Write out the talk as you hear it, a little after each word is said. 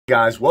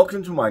Guys,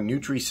 welcome to my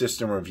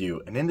Nutrisystem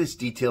review, and in this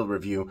detailed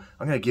review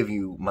I'm going to give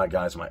you my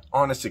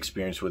honest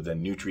experience with the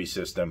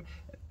Nutrisystem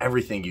and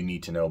everything you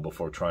need to know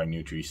before trying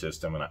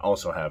Nutrisystem. And I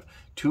also have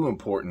two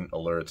important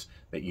alerts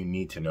that you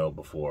need to know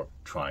before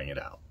trying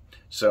it out.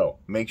 So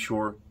make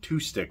sure to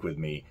stick with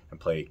me and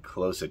pay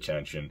close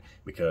attention,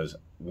 because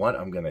what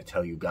I'm going to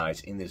tell you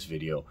guys in this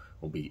video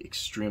will be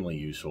extremely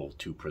useful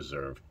to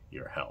preserve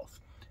your health.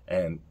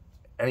 And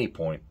any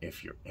point,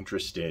 if you're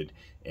interested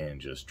in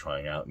just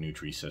trying out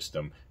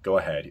Nutrisystem, go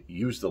ahead,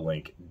 use the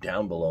link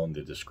down below in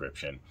the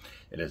description.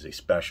 It is a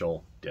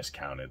special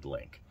discounted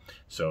link.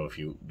 So if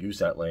you use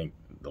that link,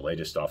 the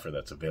latest offer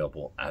that's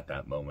available at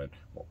that moment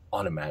will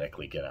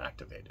automatically get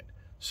activated.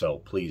 So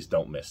please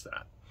don't miss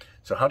that.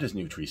 So how does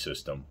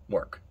Nutrisystem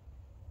work?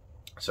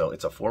 So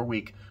it's a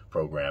 4-week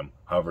program.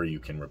 However, you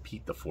can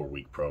repeat the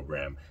 4-week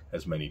program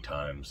as many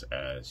times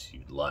as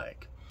you'd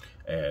like.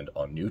 And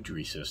on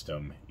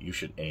Nutrisystem, you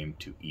should aim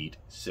to eat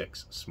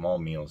 6 small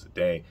meals a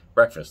day: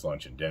 breakfast,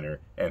 lunch, and dinner,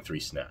 and 3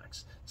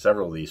 snacks.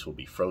 Several of these will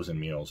be frozen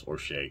meals or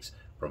shakes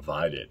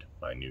provided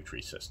by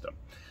Nutrisystem.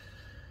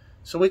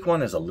 So week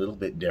 1 is a little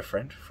bit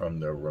different from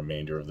the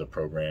remainder of the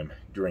program.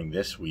 During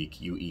this week,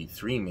 you eat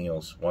 3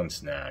 meals, 1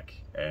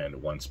 snack,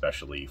 and 1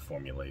 specially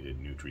formulated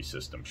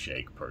Nutrisystem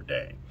shake per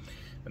day.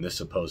 And this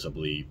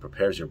supposedly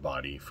prepares your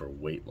body for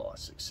weight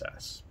loss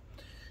success.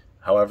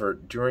 However,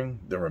 during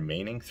the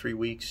remaining 3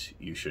 weeks,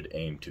 you should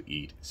aim to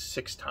eat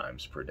 6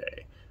 times per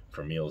day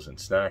for meals and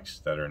snacks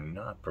that are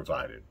not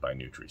provided by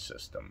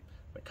Nutrisystem.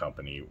 The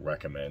company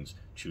recommends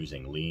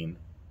choosing lean,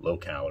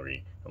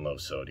 low-calorie, and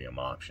low-sodium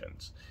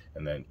options.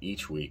 And then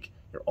each week,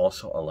 you're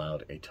also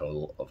allowed a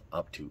total of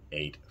up to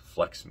 8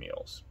 flex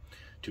meals: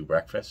 2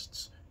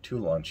 breakfasts, 2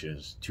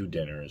 lunches, 2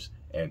 dinners,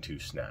 and 2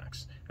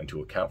 snacks, and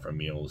to account for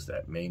meals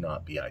that may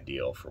not be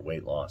ideal for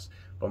weight loss,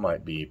 but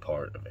might be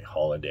part of a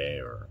holiday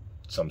or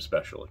some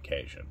special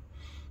occasion.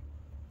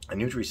 A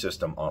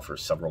Nutrisystem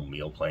offers several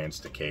meal plans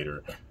to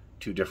cater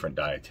to different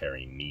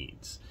dietary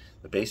needs.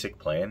 The basic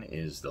plan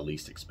is the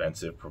least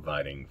expensive,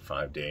 providing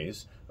 5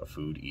 days of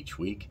food each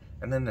week,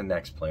 and then the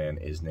next plan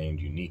is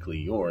named Uniquely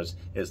Yours,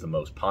 is the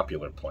most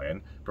popular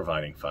plan,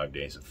 providing 5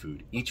 days of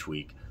food each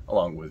week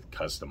along with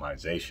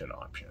customization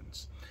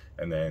options.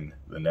 And then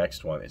the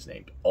next one is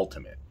named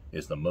Ultimate,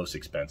 is the most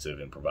expensive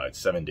and provides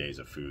 7 days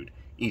of food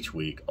each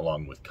week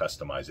along with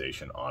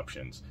customization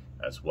options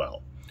as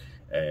well.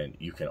 And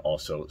you can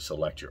also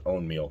select your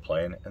own meal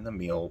plan, and the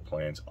meal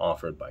plans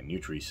offered by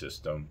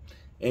Nutrisystem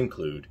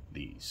include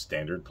the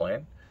standard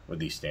plan. With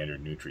the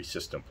standard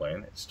Nutrisystem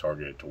plan, it's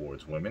targeted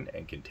towards women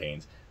and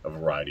contains a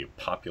variety of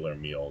popular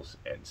meals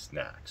and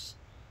snacks.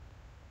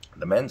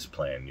 The men's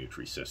plan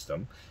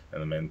Nutrisystem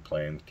and the men's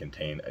plan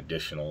contain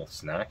additional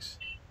snacks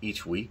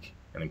each week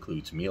and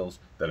includes meals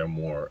that are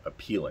more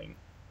appealing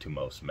to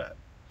most men.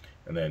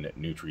 And then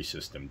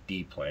Nutrisystem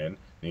D plan.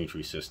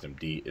 Nutrisystem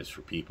D is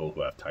for people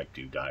who have type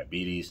 2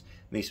 diabetes.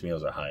 And these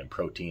meals are high in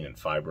protein and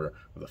fiber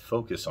with a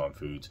focus on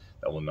foods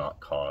that will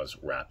not cause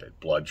rapid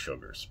blood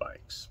sugar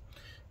spikes.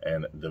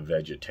 And the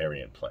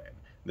vegetarian plan.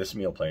 This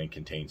meal plan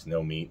contains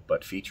no meat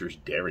but features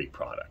dairy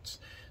products,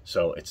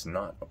 so it's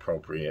not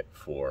appropriate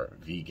for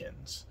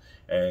vegans.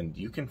 And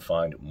you can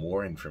find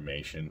more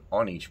information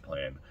on each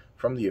plan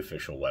from the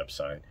official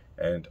website.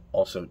 And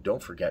also,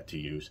 don't forget to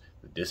use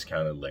the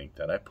discounted link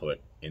that I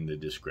put in the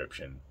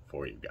description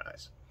for you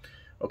guys.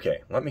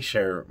 Okay, let me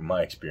share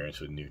my experience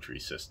with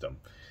Nutrisystem.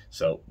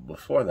 So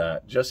before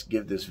that, just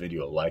give this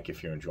video a like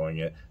if you're enjoying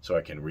it, so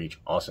I can reach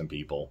awesome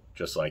people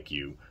just like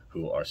you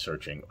who are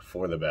searching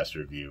for the best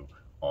review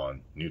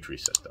on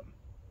Nutrisystem.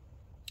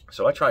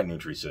 So I tried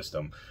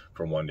Nutrisystem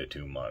for 1 to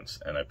 2 months,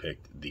 and I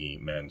picked the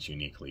men's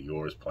Uniquely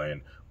Yours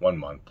plan,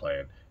 1-month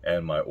plan,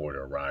 and my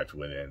order arrived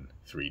within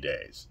 3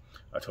 days.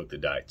 I took the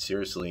diet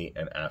seriously,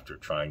 and after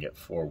trying it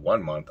for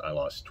 1 month, I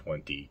lost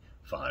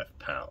 25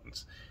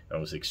 pounds. I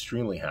was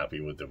extremely happy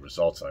with the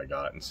results I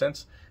got, and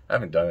since I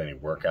haven't done any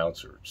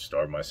workouts or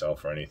starved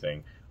myself or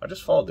anything, I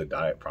just followed the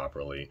diet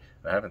properly,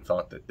 and I haven't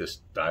thought that this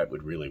diet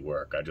would really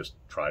work. I just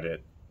tried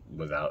it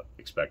without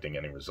expecting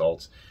any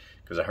results,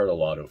 because I heard a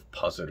lot of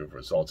positive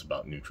results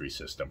about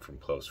Nutrisystem from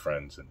close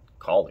friends and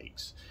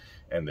colleagues.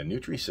 And the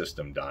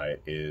Nutrisystem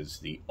diet is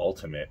the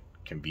ultimate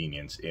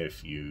convenience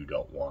if you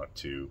don't want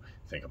to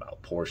think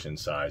about portion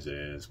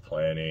sizes,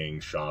 planning,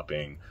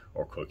 shopping,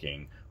 or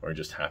cooking, or you're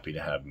just happy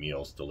to have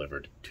meals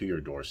delivered to your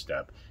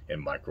doorstep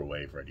in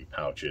microwave-ready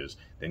pouches.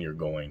 Then you're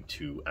going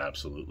to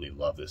absolutely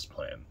love this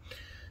plan.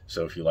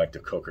 So if you like to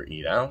cook or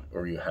eat out,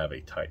 or you have a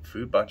tight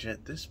food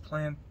budget, this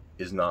plan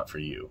is not for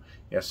you.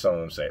 Yes, some of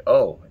them say,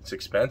 oh, it's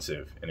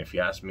expensive. And if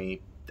you ask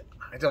me,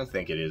 I don't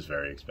think it is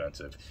very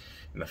expensive.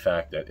 And the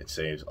fact that it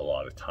saves a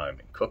lot of time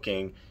in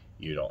cooking,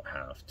 you don't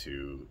have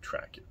to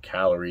track your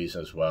calories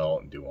as well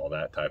and do all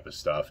that type of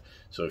stuff.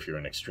 So if you're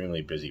an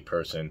extremely busy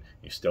person,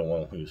 you still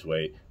want to lose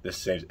weight, this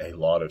saves a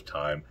lot of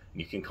time,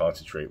 and you can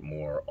concentrate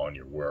more on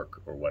your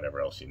work or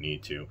whatever else you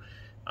need to.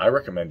 I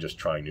recommend just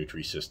trying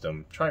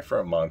Nutrisystem. Try it for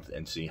a month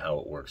and see how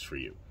it works for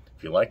you.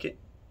 If you like it,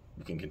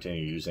 you can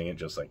continue using it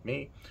just like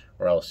me,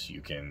 or else you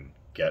can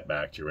get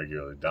back to your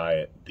regular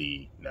diet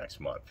the next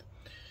month.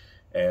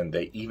 And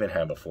they even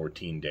have a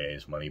 14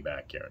 days money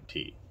back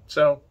guarantee.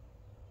 So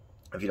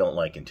if you don't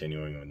like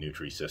continuing with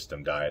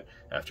Nutrisystem diet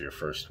after your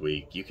first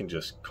week, you can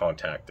just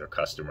contact their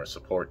customer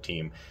support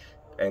team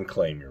and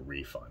claim your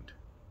refund.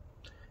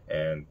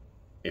 And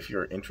if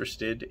you're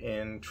interested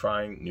in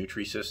trying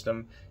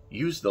Nutrisystem,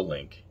 use the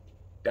link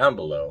down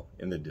below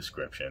in the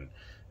description.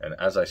 And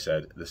as I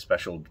said, the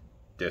special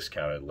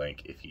discounted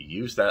link, if you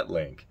use that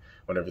link,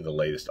 whenever the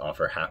latest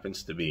offer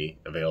happens to be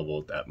available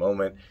at that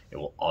moment, it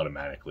will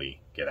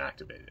automatically get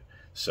activated.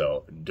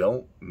 So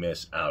don't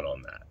miss out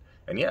on that.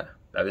 And yeah,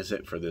 that is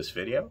it for this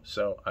video.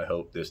 So I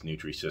hope this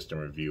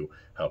Nutrisystem review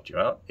helped you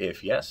out.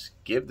 If yes,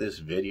 give this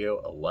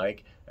video a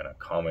like and a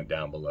comment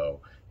down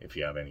below. If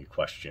you have any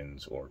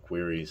questions or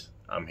queries,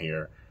 I'm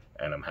here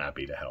and I'm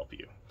happy to help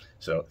you.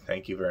 So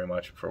thank you very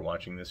much for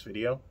watching this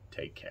video.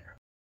 Take care.